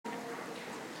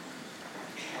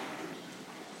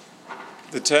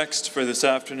The text for this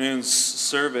afternoon's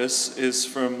service is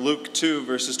from Luke 2,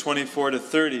 verses 24 to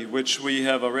 30, which we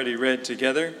have already read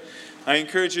together. I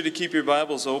encourage you to keep your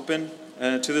Bibles open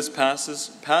to this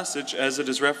passage as it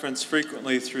is referenced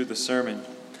frequently through the sermon.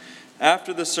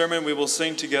 After the sermon, we will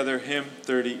sing together hymn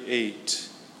 38.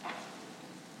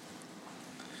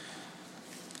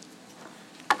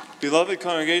 Beloved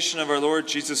congregation of our Lord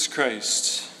Jesus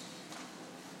Christ,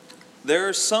 there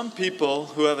are some people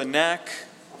who have a knack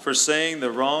for saying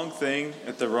the wrong thing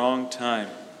at the wrong time.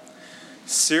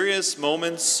 Serious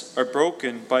moments are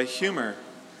broken by humor.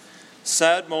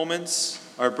 Sad moments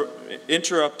are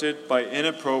interrupted by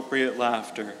inappropriate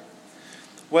laughter.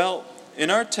 Well, in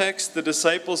our text, the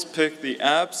disciples pick the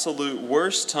absolute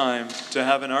worst time to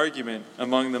have an argument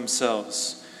among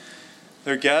themselves.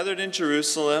 They're gathered in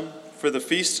Jerusalem for the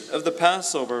feast of the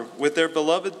Passover with their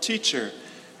beloved teacher,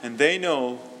 and they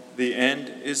know the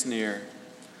end is near.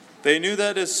 They knew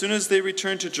that as soon as they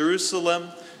returned to Jerusalem,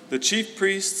 the chief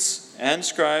priests and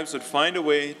scribes would find a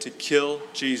way to kill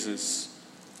Jesus.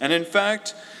 And in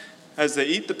fact, as they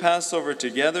eat the Passover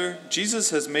together,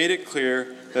 Jesus has made it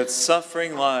clear that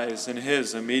suffering lies in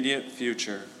his immediate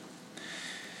future.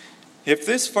 If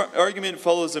this argument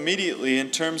follows immediately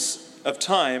in terms of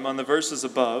time on the verses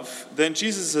above, then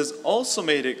Jesus has also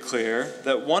made it clear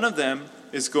that one of them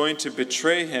is going to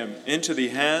betray him into the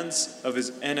hands of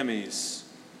his enemies.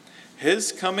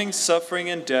 His coming suffering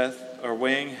and death are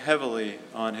weighing heavily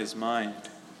on his mind.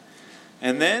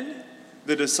 And then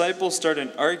the disciples start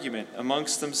an argument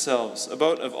amongst themselves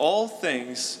about, of all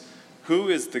things, who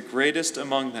is the greatest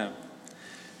among them.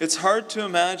 It's hard to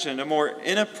imagine a more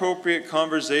inappropriate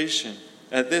conversation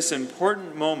at this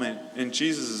important moment in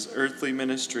Jesus' earthly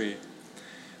ministry.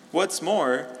 What's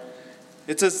more,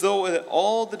 it's as though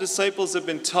all the disciples have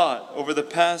been taught over the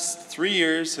past 3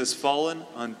 years has fallen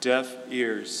on deaf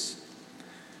ears.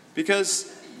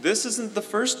 Because this isn't the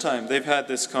first time they've had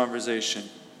this conversation.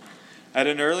 At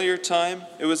an earlier time,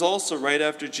 it was also right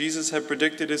after Jesus had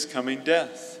predicted his coming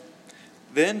death.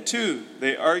 Then, too,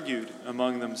 they argued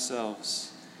among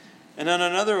themselves. And on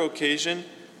another occasion,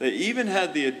 they even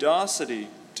had the audacity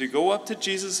to go up to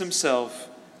Jesus himself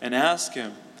and ask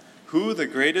him who the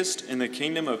greatest in the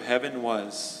kingdom of heaven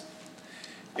was.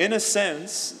 In a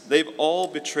sense, they've all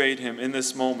betrayed him in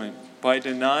this moment by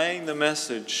denying the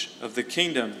message of the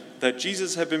kingdom that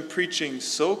Jesus had been preaching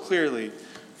so clearly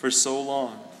for so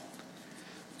long.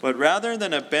 But rather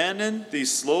than abandon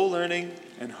these slow-learning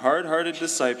and hard-hearted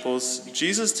disciples,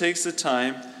 Jesus takes the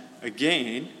time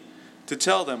again to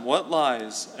tell them what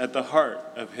lies at the heart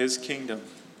of his kingdom.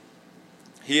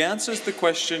 He answers the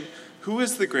question, who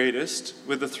is the greatest,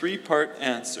 with a three-part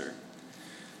answer.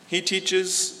 He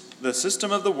teaches the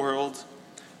system of the world,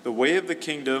 the way of the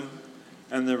kingdom,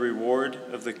 and the reward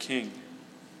of the king.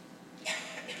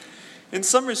 In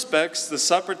some respects, the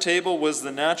supper table was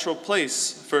the natural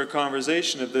place for a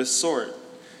conversation of this sort.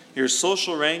 Your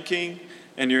social ranking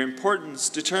and your importance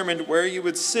determined where you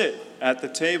would sit at the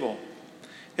table.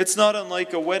 It's not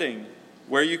unlike a wedding,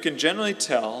 where you can generally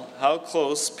tell how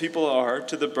close people are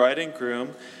to the bride and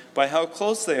groom by how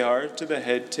close they are to the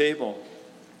head table.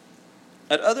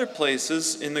 At other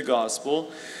places in the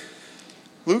gospel,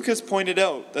 Luke has pointed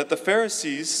out that the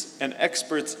Pharisees and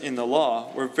experts in the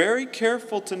law were very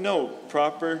careful to note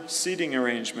proper seating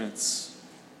arrangements.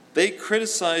 They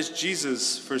criticized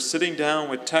Jesus for sitting down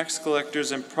with tax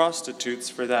collectors and prostitutes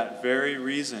for that very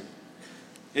reason.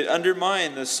 It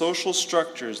undermined the social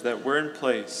structures that were in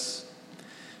place.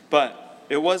 But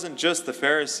it wasn't just the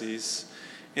Pharisees.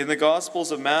 In the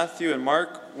Gospels of Matthew and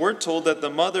Mark, we're told that the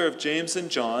mother of James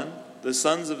and John, the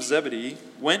sons of Zebedee,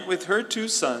 went with her 2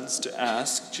 sons to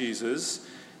ask Jesus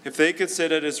if they could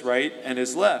sit at his right and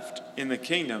his left in the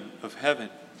kingdom of heaven.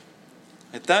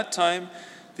 At that time,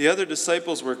 the other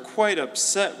disciples were quite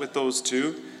upset with those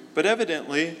 2, but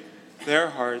evidently their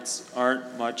hearts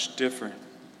aren't much different.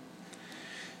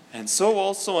 And so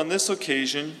also on this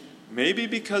occasion, maybe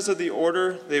because of the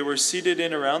order they were seated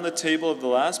in around the table of the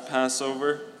last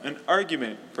Passover, an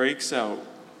argument breaks out.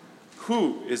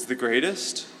 Who is the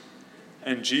greatest?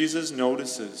 And Jesus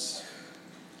notices.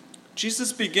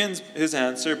 Jesus begins his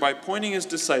answer by pointing his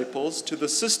disciples to the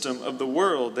system of the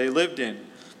world they lived in.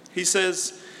 He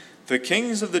says, the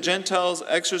kings of the Gentiles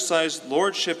exercise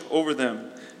lordship over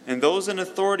them, and those in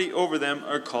authority over them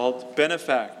are called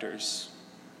benefactors.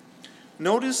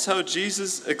 Notice how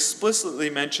Jesus explicitly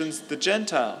mentions the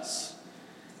Gentiles.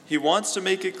 He wants to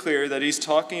make it clear that he's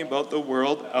talking about the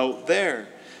world out there,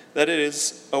 that it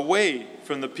is away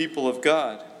from the people of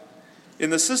God. In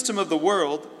the system of the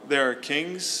world, there are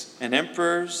kings and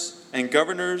emperors and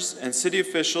governors and city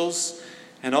officials,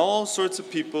 and all sorts of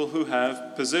people who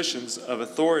have positions of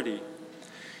authority.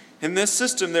 In this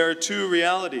system, there are two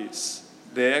realities.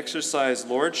 They exercise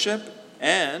lordship,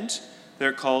 and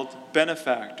they're called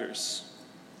benefactors.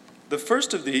 The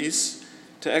first of these,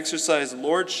 to exercise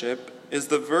lordship, is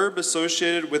the verb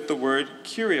associated with the word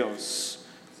Kyrios,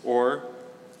 or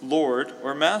Lord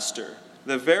or Master,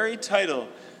 the very title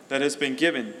that has been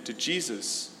given to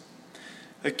Jesus.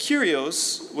 A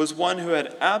Kyrios was one who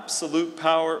had absolute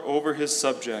power over his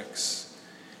subjects.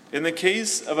 In the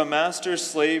case of a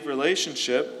master-slave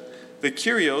relationship, the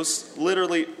Kyrios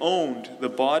literally owned the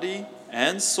body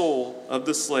and soul of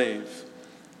the slave.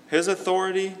 His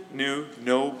authority knew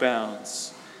no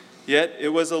bounds. Yet it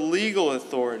was a legal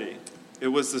authority. It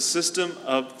was the system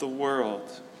of the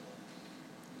world.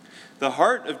 The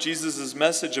heart of Jesus'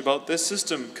 message about this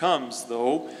system comes,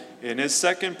 though, in his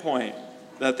second point,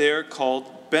 that they are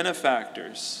called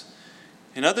benefactors.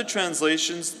 In other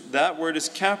translations, that word is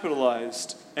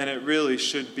capitalized, and it really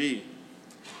should be.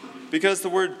 Because the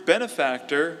word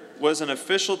benefactor was an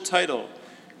official title,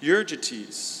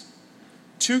 Euergetes.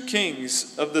 Two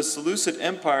kings of the Seleucid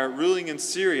Empire ruling in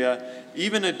Syria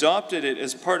even adopted it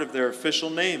as part of their official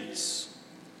names.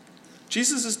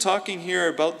 Jesus is talking here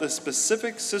about the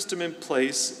specific system in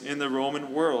place in the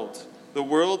Roman world, the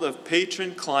world of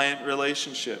patron-client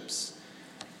relationships.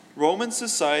 Roman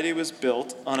society was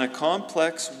built on a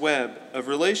complex web of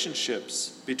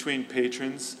relationships between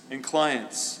patrons and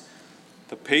clients.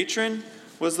 The patron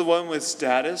was the one with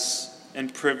status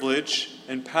and privilege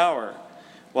and power,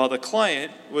 while the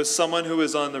client was someone who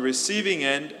was on the receiving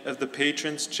end of the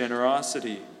patron's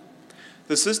generosity.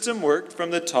 The system worked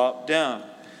from the top down.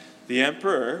 The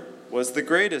emperor was the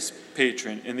greatest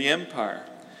patron in the empire.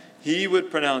 He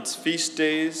would pronounce feast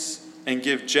days and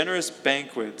give generous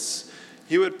banquets.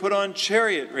 He would put on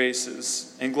chariot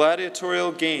races and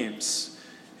gladiatorial games.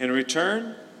 In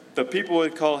return, the people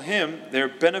would call him their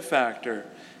benefactor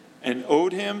and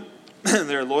owed him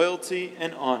their loyalty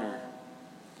and honor.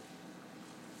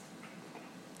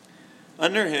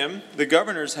 Under him, the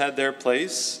governors had their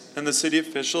place and the city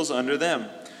officials under them,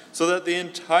 so that the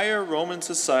entire Roman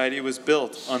society was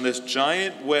built on this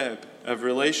giant web of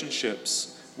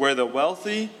relationships where the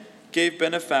wealthy gave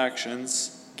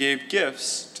benefactions, gave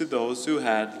gifts to those who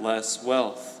had less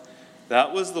wealth.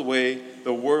 That was the way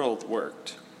the world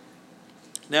worked.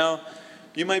 Now,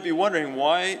 you might be wondering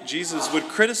why Jesus would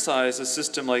criticize a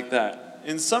system like that.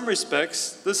 In some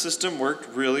respects, the system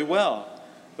worked really well.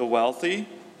 The wealthy,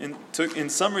 in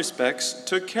some respects,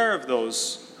 took care of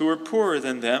those who were poorer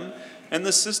than them, and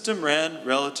the system ran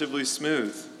relatively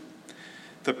smooth.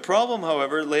 The problem,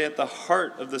 however, lay at the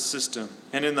heart of the system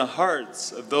and in the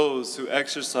hearts of those who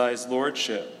exercised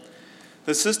lordship.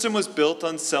 The system was built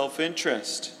on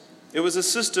self-interest. It was a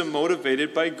system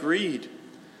motivated by greed.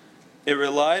 It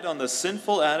relied on the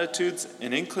sinful attitudes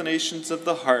and inclinations of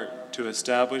the heart to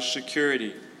establish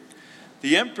security.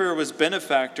 The emperor was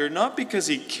benefactor not because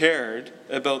he cared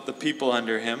about the people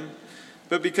under him,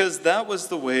 but because that was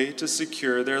the way to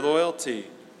secure their loyalty.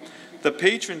 The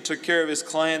patron took care of his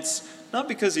clients not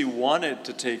because he wanted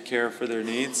to take care for their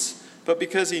needs, but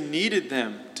because he needed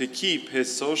them to keep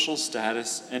his social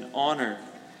status and honor.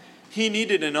 He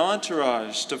needed an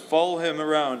entourage to follow him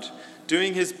around,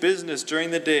 doing his business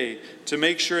during the day to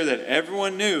make sure that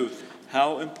everyone knew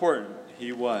how important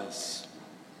he was.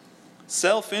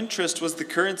 Self-interest was the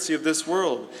currency of this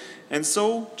world. And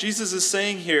so Jesus is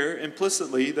saying here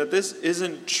implicitly that this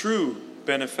isn't true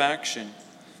benefaction.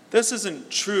 This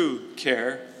isn't true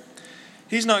care.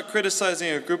 He's not criticizing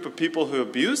a group of people who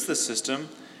abuse the system.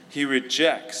 He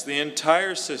rejects the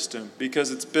entire system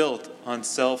because it's built on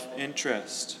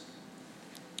self-interest.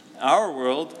 Our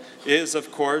world is,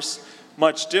 of course,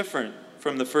 much different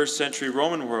from the first century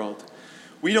Roman world.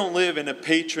 We don't live in a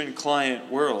patron-client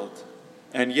world,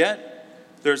 and yet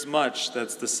there's much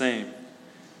that's the same.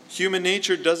 Human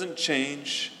nature doesn't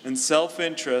change, and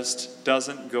self-interest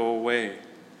doesn't go away.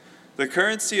 The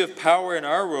currency of power in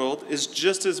our world is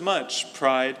just as much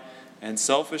pride and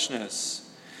selfishness.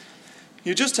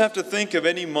 You just have to think of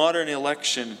any modern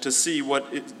election to see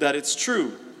that it's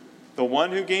true. The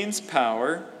one who gains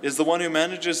power is the one who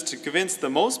manages to convince the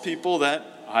most people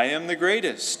that I am the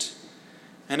greatest.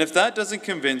 And if that doesn't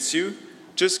convince you,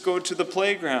 just go to the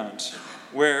playground,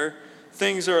 where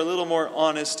things are a little more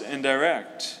honest and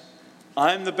direct.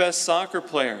 I'm the best soccer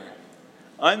player.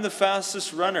 I'm the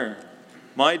fastest runner.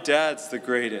 My dad's the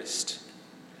greatest.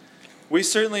 We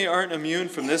certainly aren't immune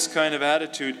from this kind of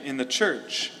attitude in the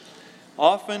church.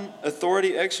 Often,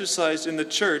 authority exercised in the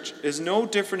church is no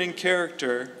different in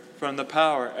character from the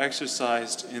power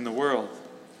exercised in the world.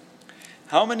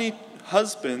 How many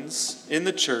husbands in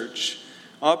the church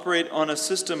operate on a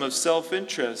system of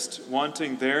self-interest,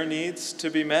 wanting their needs to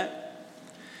be met?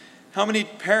 How many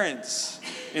parents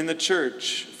in the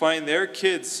church find their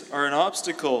kids are an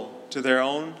obstacle to their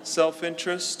own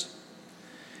self-interest?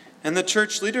 And the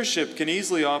church leadership can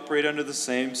easily operate under the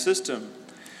same system.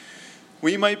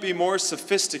 We might be more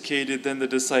sophisticated than the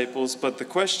disciples, but the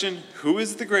question, who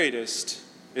is the greatest,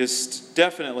 is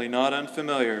definitely not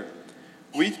unfamiliar.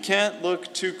 We can't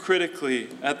look too critically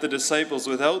at the disciples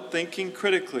without thinking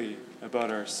critically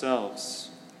about ourselves.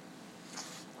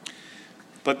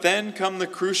 But then come the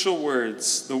crucial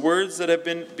words, the words that have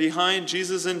been behind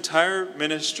Jesus' entire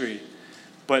ministry.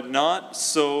 But not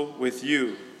so with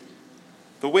you.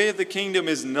 The way of the kingdom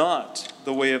is not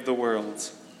the way of the world.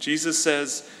 Jesus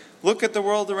says, look at the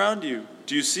world around you.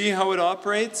 Do you see how it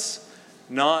operates?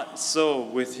 Not so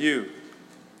with you.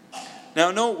 Now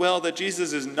note well that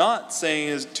Jesus is not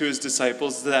saying to his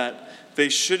disciples that they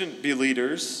shouldn't be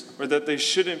leaders or that they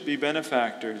shouldn't be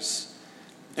benefactors.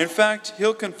 In fact,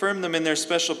 he'll confirm them in their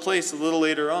special place a little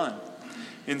later on.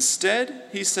 Instead,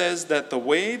 he says that the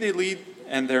way they lead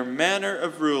and their manner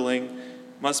of ruling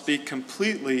must be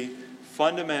completely,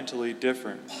 fundamentally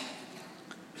different.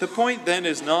 The point then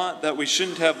is not that we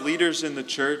shouldn't have leaders in the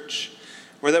church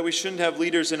or that we shouldn't have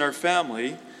leaders in our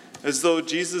family, as though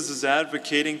Jesus is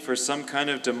advocating for some kind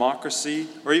of democracy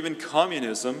or even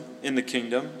communism in the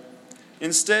kingdom.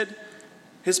 Instead,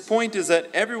 his point is that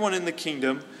everyone in the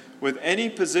kingdom with any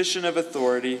position of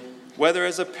authority, whether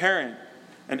as a parent,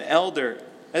 an elder,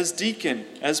 as deacon,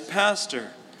 as pastor,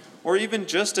 or even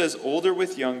just as older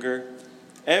with younger,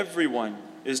 everyone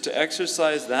is to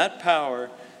exercise that power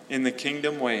in the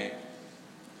kingdom way.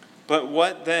 But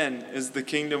what then is the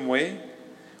kingdom way?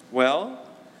 Well,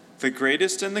 the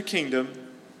greatest in the kingdom,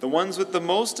 the ones with the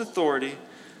most authority,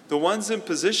 the ones in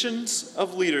positions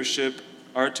of leadership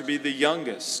are to be the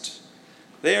youngest.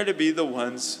 They are to be the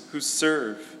ones who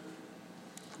serve.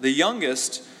 The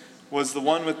youngest was the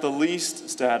one with the least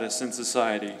status in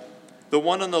society, the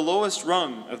one on the lowest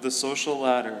rung of the social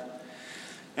ladder.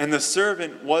 And the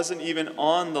servant wasn't even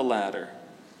on the ladder.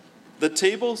 The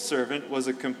table servant was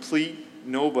a complete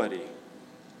nobody.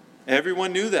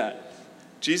 Everyone knew that.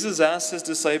 Jesus asked his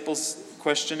disciples the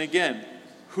question again,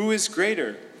 who is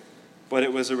greater? But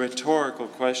it was a rhetorical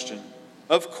question.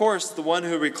 Of course, the one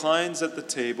who reclines at the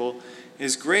table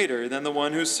is greater than the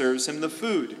one who serves him the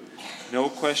food. No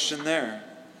question there.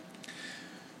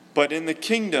 But in the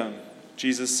kingdom,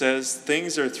 Jesus says,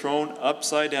 things are thrown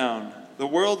upside down. The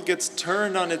world gets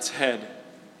turned on its head.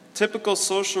 Typical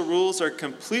social rules are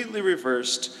completely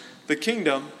reversed. The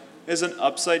kingdom is an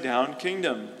upside-down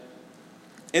kingdom.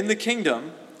 In the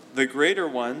kingdom, the greater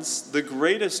ones, the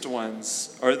greatest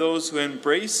ones, are those who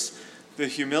embrace the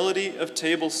humility of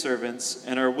table servants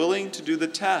and are willing to do the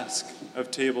task of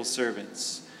table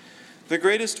servants. The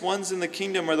greatest ones in the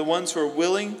kingdom are the ones who are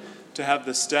willing to have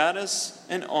the status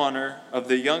and honor of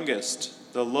the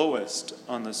youngest, the lowest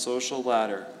on the social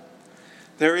ladder.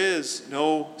 There is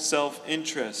no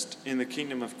self-interest in the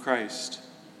kingdom of Christ.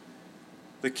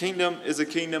 The kingdom is a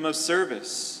kingdom of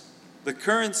service. The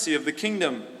currency of the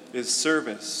kingdom is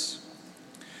service.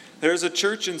 There is a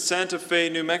church in Santa Fe,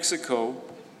 New Mexico,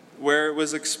 where it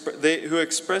was who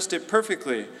expressed it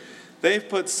perfectly. They've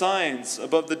put signs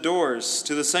above the doors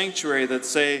to the sanctuary that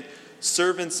say,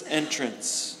 "Servants'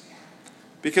 Entrance,"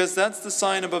 because that's the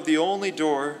sign above the only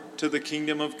door to the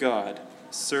kingdom of God,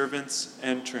 servants'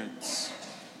 entrance.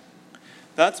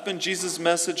 That's been Jesus'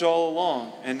 message all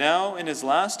along, and now in his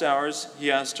last hours, he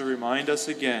has to remind us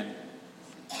again.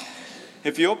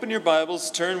 If you open your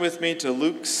Bibles, turn with me to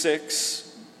Luke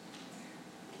 6.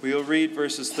 We'll read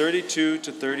verses 32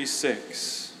 to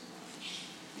 36.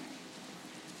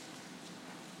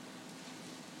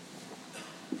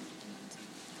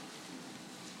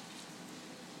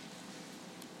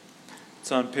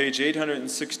 It's on page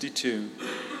 862.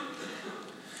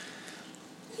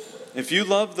 If you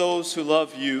love those who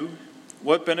love you,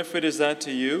 what benefit is that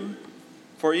to you?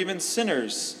 For even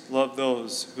sinners love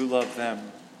those who love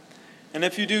them. And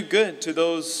if you do good to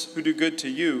those who do good to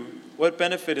you, what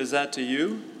benefit is that to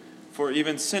you? For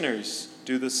even sinners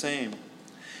do the same.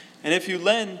 And if you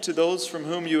lend to those from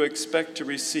whom you expect to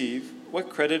receive, what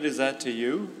credit is that to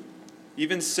you?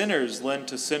 Even sinners lend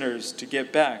to sinners to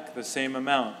get back the same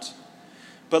amount.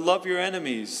 But love your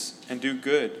enemies and do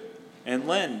good, and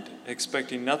lend,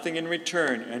 expecting nothing in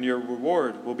return, and your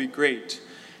reward will be great.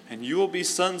 And you will be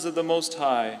sons of the Most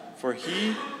High, for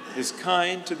he is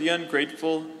kind to the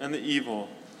ungrateful and the evil.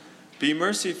 Be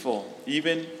merciful,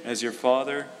 even as your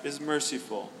Father is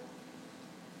merciful.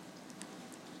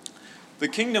 The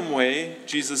kingdom way,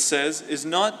 Jesus says, is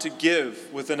not to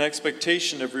give with an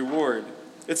expectation of reward.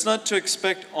 It's not to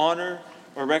expect honor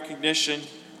or recognition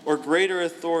or greater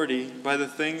authority by the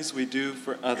things we do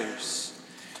for others.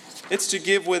 It's to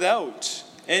give without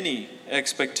any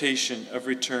expectation of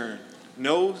return,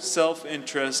 no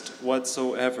self-interest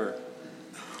whatsoever.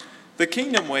 The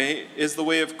kingdom way is the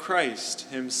way of Christ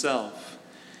himself.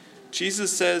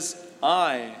 Jesus says,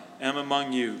 "I am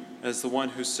among you as the one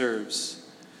who serves."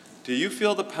 Do you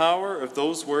feel the power of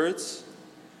those words?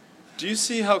 Do you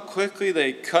see how quickly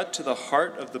they cut to the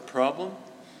heart of the problem?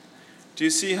 Do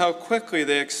you see how quickly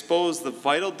they expose the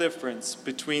vital difference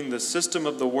between the system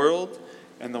of the world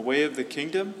and the way of the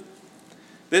kingdom?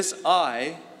 This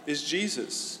I is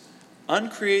Jesus,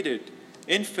 uncreated,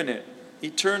 infinite,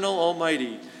 eternal,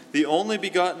 almighty, the only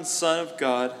begotten Son of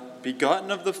God,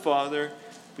 begotten of the Father,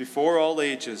 before all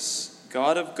ages,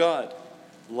 God of God,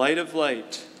 light of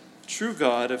light, true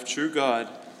God of true God,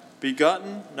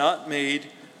 begotten, not made,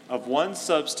 of one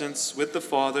substance with the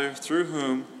Father, through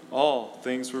whom all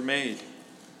things were made.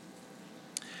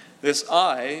 This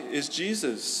I is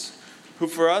Jesus, who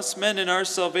for us men in our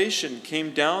salvation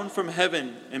came down from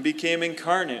heaven and became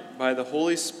incarnate by the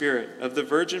Holy Spirit of the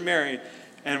Virgin Mary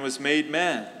and was made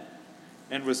man.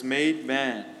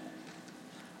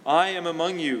 I am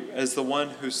among you as the one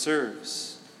who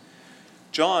serves.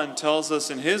 John tells us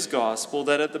in his gospel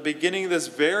that at the beginning of this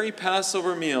very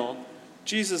Passover meal,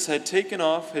 Jesus had taken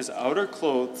off his outer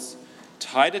clothes,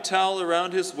 tied a towel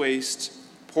around his waist,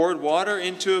 poured water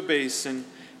into a basin,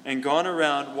 and gone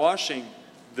around washing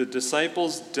the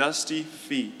disciples' dusty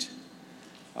feet.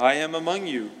 I am among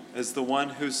you as the one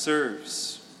who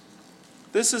serves.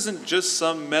 This isn't just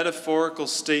some metaphorical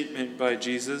statement by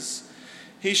Jesus.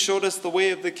 He showed us the way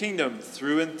of the kingdom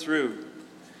through and through.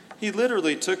 He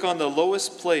literally took on the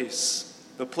lowest place,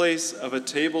 the place of a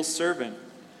table servant.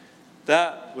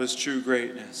 That was true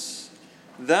greatness.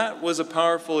 That was a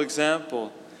powerful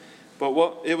example.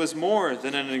 But it was more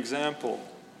than an example.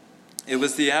 It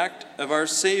was the act of our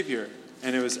Savior,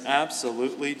 and it was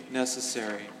absolutely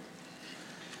necessary.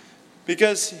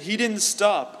 Because he didn't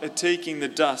stop at taking the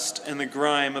dust and the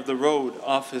grime of the road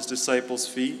off his disciples'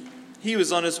 feet. He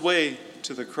was on his way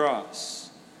to the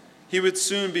cross. He would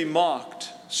soon be mocked,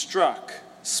 struck,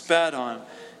 spat on.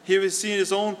 He would see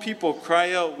his own people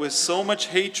cry out with so much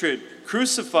hatred,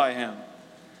 "Crucify him."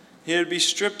 He would be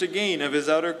stripped again of his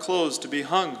outer clothes to be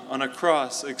hung on a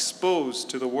cross, exposed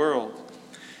to the world.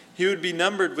 He would be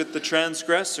numbered with the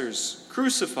transgressors,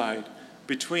 crucified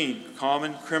between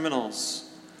common criminals.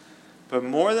 But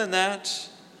more than that,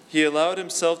 he allowed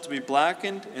himself to be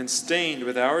blackened and stained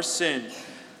with our sin.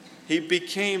 He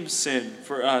became sin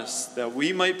for us, that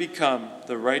we might become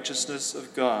the righteousness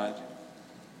of God.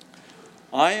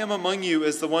 I am among you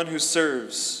as the one who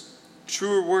serves.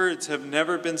 Truer words have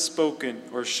never been spoken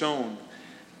or shown.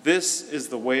 This is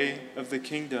the way of the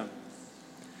kingdom.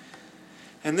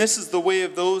 And this is the way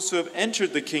of those who have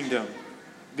entered the kingdom.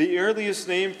 The earliest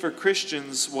name for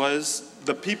Christians was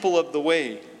the people of the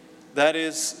way. That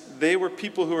is, they were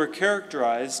people who were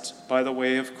characterized by the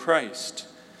way of Christ.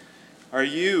 Are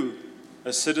you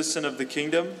a citizen of the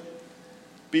kingdom?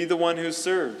 Be the one who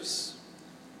serves.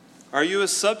 Are you a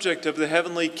subject of the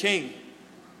heavenly King?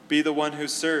 Be the one who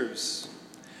serves.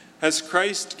 Has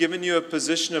Christ given you a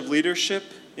position of leadership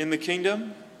in the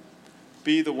kingdom?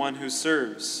 Be the one who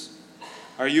serves.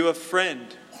 Are you a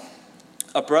friend,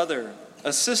 a brother,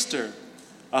 a sister,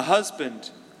 a husband,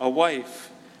 a wife,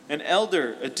 an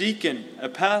elder, a deacon, a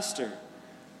pastor?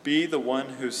 Be the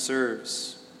one who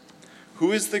serves.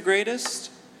 Who is the greatest?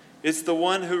 It's the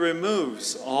one who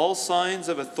removes all signs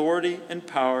of authority and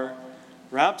power,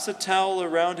 wraps a towel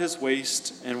around his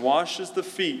waist, and washes the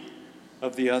feet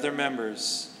of the other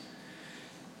members.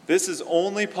 This is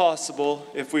only possible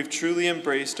if we've truly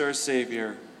embraced our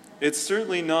Savior. It's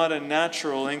certainly not a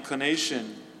natural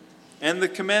inclination, and the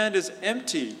command is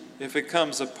empty if it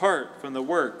comes apart from the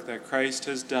work that Christ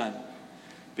has done.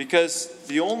 Because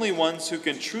the only ones who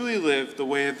can truly live the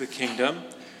way of the kingdom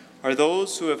are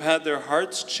those who have had their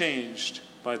hearts changed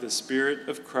by the Spirit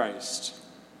of Christ.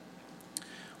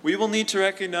 We will need to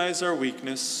recognize our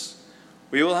weakness.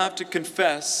 We will have to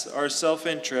confess our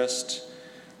self-interest.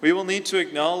 We will need to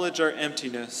acknowledge our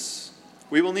emptiness.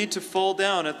 We will need to fall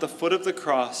down at the foot of the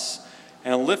cross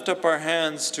and lift up our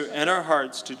hands and our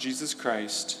hearts to Jesus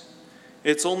Christ.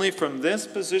 It's only from this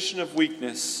position of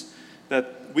weakness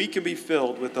that we can be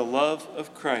filled with the love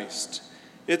of Christ.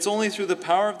 It's only through the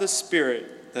power of the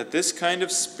Spirit that this kind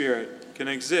of spirit can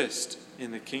exist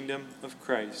in the kingdom of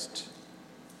Christ.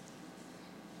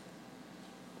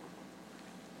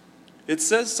 It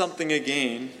says something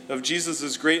again of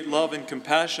Jesus' great love and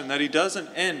compassion that he doesn't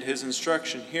end his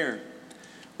instruction here.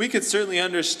 We could certainly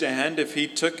understand if he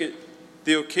took it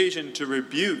the occasion to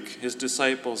rebuke his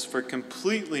disciples for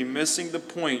completely missing the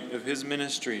point of his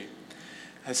ministry,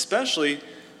 especially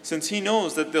since he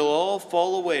knows that they'll all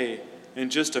fall away in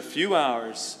just a few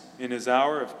hours in his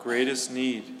hour of greatest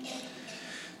need.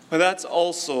 But that's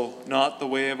also not the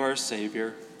way of our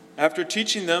Savior. After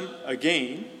teaching them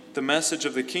again the message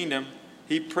of the kingdom,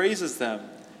 he praises them.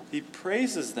 He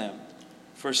praises them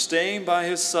for staying by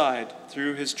his side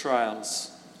through his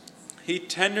trials. He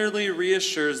tenderly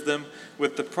reassures them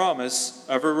with the promise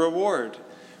of a reward,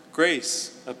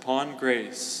 grace upon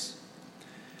grace.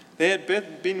 They had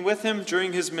been with him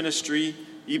during his ministry,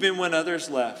 even when others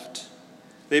left.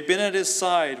 They've been at his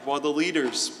side while the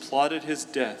leaders plotted his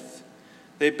death.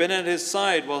 They've been at his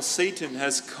side while Satan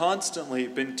has constantly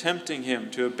been tempting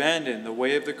him to abandon the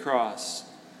way of the cross.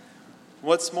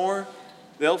 What's more,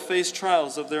 they'll face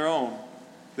trials of their own.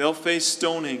 They'll face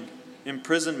stoning,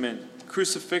 imprisonment,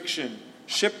 crucifixion,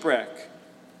 shipwreck.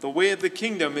 The way of the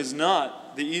kingdom is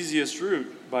not the easiest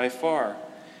route by far.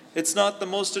 It's not the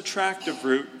most attractive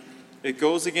route. It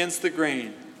goes against the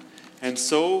grain. And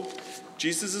so,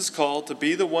 Jesus' call to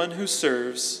be the one who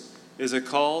serves is a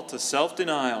call to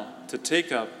self-denial, to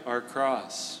take up our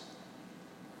cross.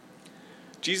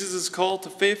 Jesus' call to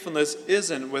faithfulness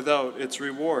isn't without its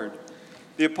reward.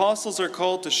 The apostles are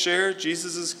called to share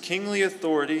Jesus' kingly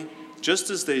authority just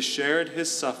as they shared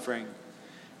his suffering.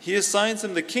 He assigns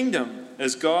them the kingdom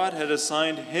as God had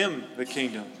assigned him the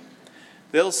kingdom.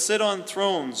 They'll sit on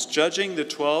thrones judging the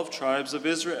 12 tribes of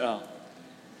Israel.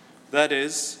 That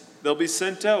is, they'll be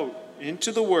sent out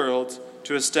into the world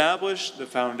to establish the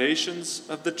foundations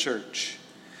of the church.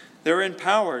 They're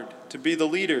empowered to be the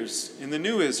leaders in the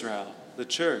new Israel, the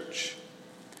church.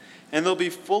 And they'll be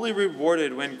fully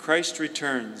rewarded when Christ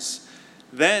returns.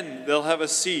 Then they'll have a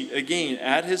seat again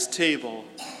at his table,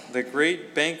 the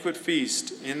great banquet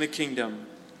feast in the kingdom.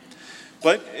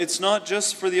 But it's not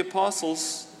just for the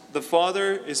apostles. The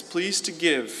Father is pleased to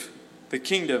give the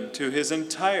kingdom to his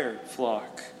entire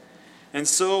flock. And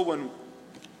so when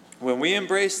we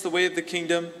embrace the way of the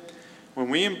kingdom, when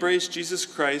we embrace Jesus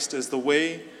Christ as the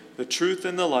way, the truth,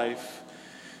 and the life,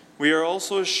 we are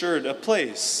also assured a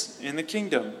place in the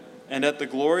kingdom and at the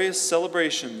glorious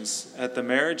celebrations at the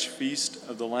marriage feast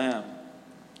of the Lamb.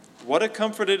 What a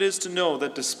comfort it is to know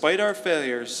that despite our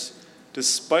failures,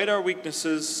 despite our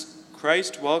weaknesses,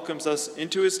 Christ welcomes us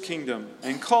into his kingdom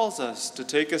and calls us to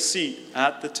take a seat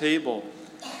at the table.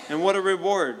 And what a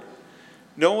reward!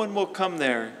 No one will come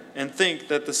there and think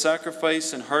that the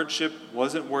sacrifice and hardship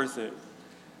wasn't worth it.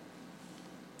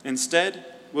 Instead,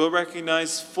 we'll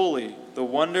recognize fully the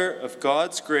wonder of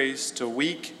God's grace to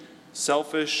weak,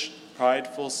 selfish,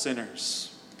 prideful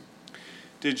sinners.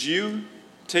 Did you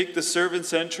take the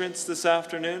servant's entrance this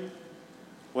afternoon?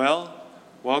 Well,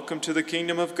 welcome to the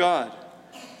kingdom of God,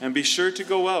 and be sure to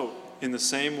go out in the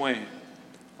same way.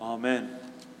 Amen.